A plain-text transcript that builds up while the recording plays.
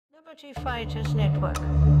Liberty Fighters Network.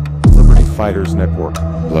 Liberty Fighters Network.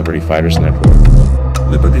 Liberty Fighters Network.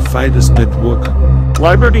 Liberty Fighters Network.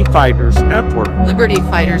 Liberty Fighters Network. Liberty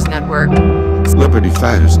Fighters Network.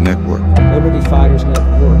 Liberty Fighters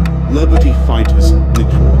Network. Liberty Fighters Network.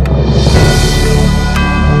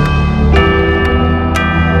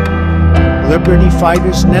 Liberty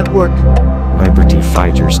Fighters Network. Liberty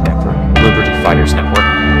Fighters Network. Liberty Fighters Network. Liberty Fighters Network.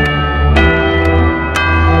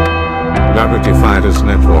 Liberty Fighters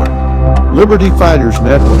Network. Liberty Fighters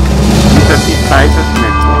Network. Liberty Fighters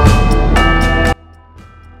Network.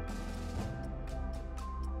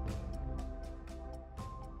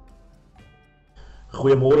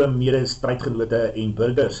 Goeiemôre mede strydgenote en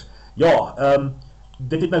burgers. Ja,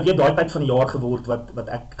 dit het nou weer daai tyd van die jaar geword wat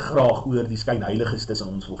ek graag oor die skynheiliges tussen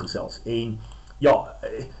ons wil gesels. En ja,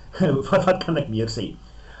 wat kan ek meer sê?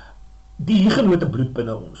 Die hugenote bloed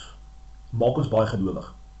binne ons maak ons baie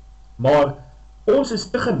gelowig. Maar ons is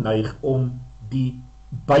te geneig om die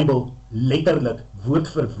Bybel letterlik woord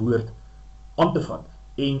vir woord aan te vat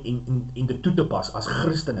en dit toe te pas as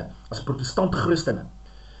Christene, as protestant Christene.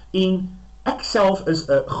 En ek self is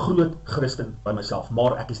 'n groot Christen by myself,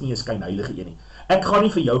 maar ek is nie 'n skynheilige een nie. Ek gaan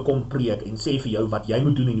nie vir jou kom preek en sê vir jou wat jy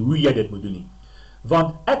moet doen en hoe jy dit moet doen nie.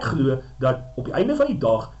 Want ek glo dat op die einde van die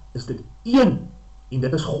dag is dit een, en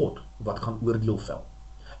dit is God wat gaan oordeel vel.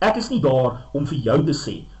 Ek is nie daar om vir jou te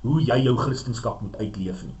sê hoe jy jou Christenskap moet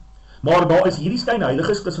uitleef nie. Maar daar is hierdie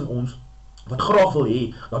skynheiliges tussen ons wat graag wil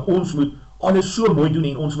hê dat ons moet alles so mooi doen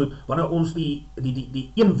en ons moet, wanneer ons die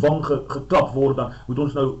een wang geklap word, dan moet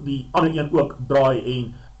ons nou die ander een ook draai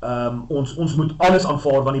en ons moet alles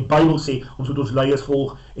aanvaar, want die Bybel sê, ons moet ons leiers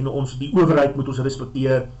volg en die owerheid moet ons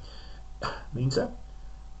respekteer. Mense,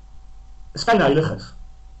 skynheiliges,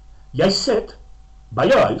 jy sit by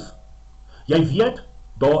jou huis, jy weet,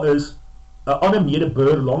 daar is 'n ander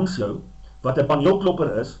medebeur langs jou, wat 'n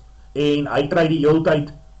paneelklopper is, en hy kry die hele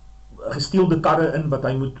tyd gesteelde karre in, wat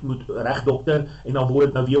hy moet regdokter, en dan word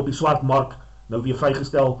het nou weer op die swartmark, nou weer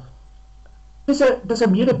vrygestel. Dis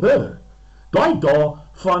 'n medebeur. Daai dae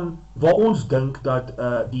van waar ons dink dat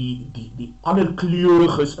die ander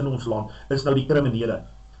kleuriges in ons land, is nou die kriminele.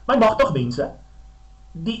 My magtig mense,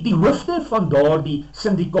 die hoofde van daardie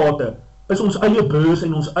syndikate, is ons eie beurs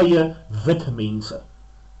en ons eie wit mense.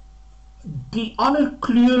 Die ander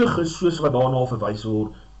kleuriges, soos wat daarna verwys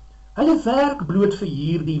word, hulle werk bloot vir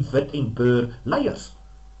hierdie wit en beur leiers.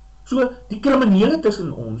 So, die kriminele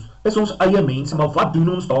tussen ons, is ons eie mense, maar wat doen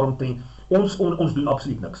ons daaromtrent? Ons doen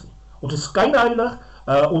absoluut niks nie. Ons is skynheilig,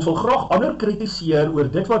 ons wil graag ander kritiseer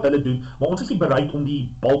oor dit wat hulle doen, maar ons is nie bereid om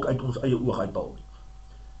die balk uit ons eie oog uit te haal nie.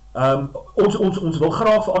 Ons wil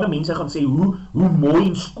graag vir ander mense gaan sê hoe mooi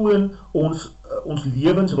en skoon ons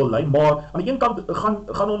lewens wil lei, maar aan die een kant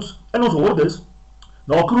gaan ons in ons hordes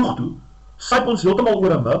na 'n kroeg toe, syp ons heeltemal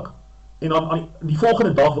oor 'n mik, en dan die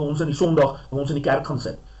volgende dag wil ons in die Sondag in die kerk gaan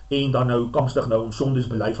sit, en dan nou kamstig nou ons sondes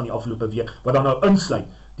bely van die afgelope week, wat dan nou insluit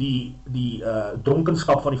die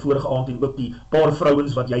dronkenskap van die vorige aand, en ook die paar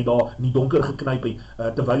vrouens wat jy daar in die donker geknyp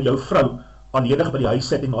het, terwyl jou vrou alleenig by die huis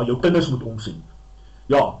sit en na jou kinders moet omsien.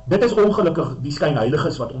 Ja, dit is ongelukkig die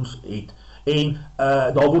skynheiliges wat ons het. En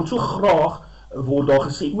daar word so graag daar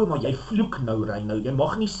gesê, maar jy vloek nou, Reyno, jy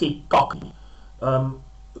mag nie sê kak nie.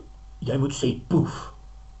 Jy moet sê poef.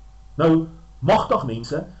 Nou, magtig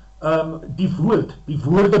mense, die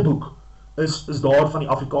woordeboek is daar van die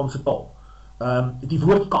Afrikaanse taal. Die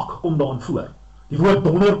woord kak kom daarin voor. Die woord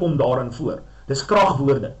donder kom daarin voor. Dis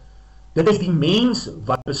kragwoorde. Dit is die mens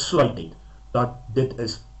wat besluit het dat dit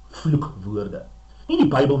is vloekwoorde. Nie die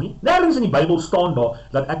Bybel nie. Nergens in die Bybel staan daar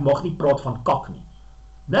dat ek mag nie praat van kak nie.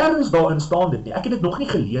 Nergens daarin staan dit nie. Ek het dit nog nie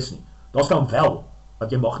gelees nie. Daar staan wel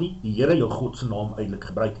dat jy mag nie die Here jou God se naam uitelik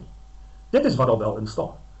gebruik nie. Dit is wat daar wel in staan.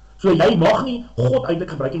 So jy mag nie God uitelik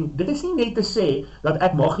gebruik nie. Dit is nie net te sê dat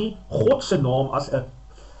ek mag nie God se naam as 'n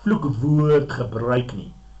vloekwoord gebruik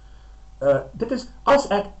nie. Dit is as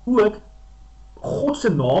ek ook God se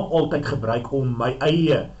naam altyd gebruik om my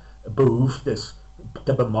eie behoeftes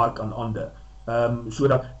te bemark aan ander.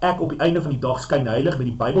 Sodat ek op die einde van die dag skynheilig met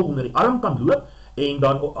die Bybel onder die arm kan loop, en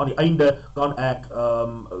dan aan die einde kan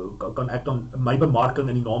ek dan my bemarking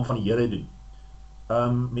in die naam van die Here doen.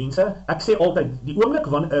 Mense, ek sê altyd, die oomblik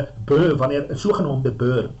wanneer 'n sogenaamde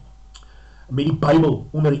beur met die Bybel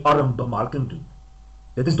onder die arm bemarking doen,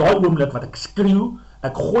 dit is daai oomblik wat ek skreeu,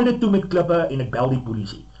 ek gooi dit toe met klippe en ek bel die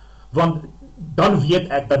polisie. Want dan weet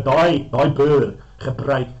ek dat daai beur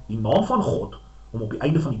gebruik die naam van God om op die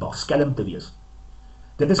einde van die dag skelm te wees.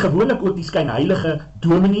 Dit is gewoonlik ook die skynheilige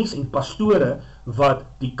dominees en pastore wat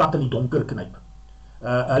die kat in die donker knyp.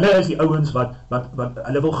 Hulle is die ouens wat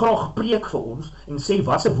hulle wil graag preek vir ons en sê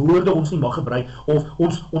wat se woorde ons nie mag gebruik of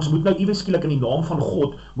ons moet nou iewes skielik in die naam van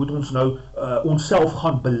God moet ons nou onsself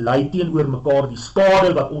gaan bely teenoor mekaar die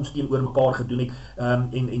skade wat ons teenoor mekaar gedoen het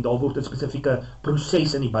en daar word 'n spesifieke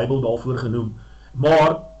proses in die Bybel daarvoor genoem.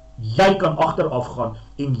 Maar jy kan agteraf gaan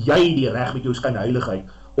en jy die reg met jou skynheiligheid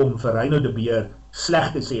om vir Reyno De Beer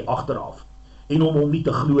sleg te sê agteraf en om hom nie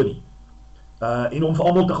te glo nie. En om vir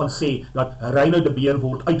almal te gaan sê dat Reyno De Beer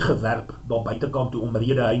word uitgewerp daar buitekant toe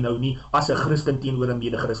omrede hy nou nie as 'n Christen teenoor 'n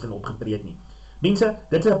mede-Christen opgetree het nie. Mense,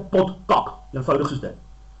 dit is 'n pot kak, eenvoudig soos dit.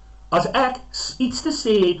 As ek iets te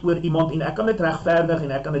sê het oor iemand en ek kan dit regverdig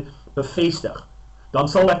en ek kan dit bevestig, dan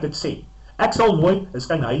sal ek dit sê. Ek sal nooit 'n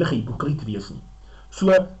skynheilige hipokriet wees nie.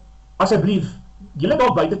 So, asseblief, julle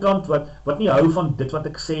daar buitekant wat nie hou van dit wat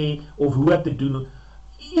ek sê of hoe ek dit doen,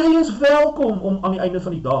 jy is welkom om aan die einde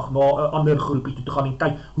van die dag na 'n ander groepie toe te gaan en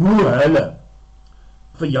kyk hoe hulle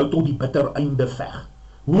vir jou tot die bitter einde veg.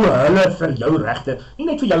 Hoe hulle vir jou regte, nie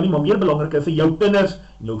net vir jou nie, maar meer belangrik vir jou kinders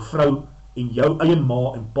en jou vrou en jou eie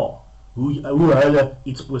ma en pa. Hoe hulle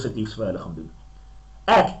iets positiefs vir hulle gaan doen.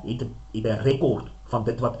 Ek het 'n rekord van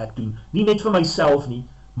dit wat ek doen, nie net vir myself nie,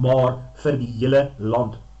 maar vir die hele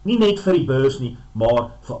land. Nie net vir die beurs nie, maar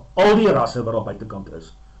vir al die rasse wat daar buitekant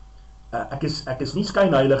is. Ek is nie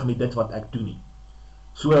skynheilig met dit wat ek doen nie.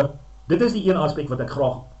 So, dit is die een aspek wat ek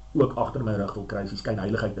graag ook agter my rug wil kry, die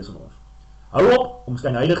skynheiligheid tussen ons. Hou op om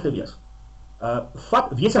skynheilig te wees.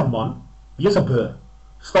 Wees 'n man, wees 'n Bühr,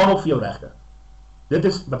 staan op vir jou regte. Dit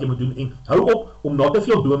is wat jy moet doen en hou op om na te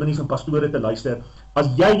veel dominees en pastore te luister. As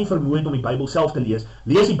jy nie vermoë het om die Bybel self te lees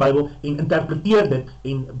die Bybel en interpreteer dit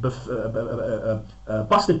en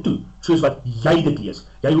pas dit toe, soos wat jy dit lees.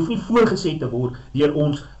 Jy hoef nie voorgesê te word deur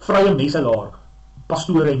ons vrye messelaar,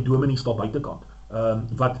 pastore en dominees daar buitekant,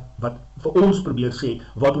 wat vir ons probeer sê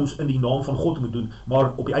wat ons in die naam van God moet doen,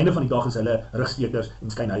 maar op die einde van die dag is hulle rigstekers en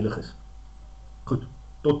skynheiliges. Goed,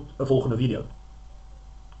 tot 'n volgende video.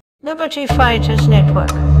 Liberty Fighters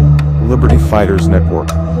Network. Liberty Fighters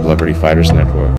Network. Liberty Fighters Network.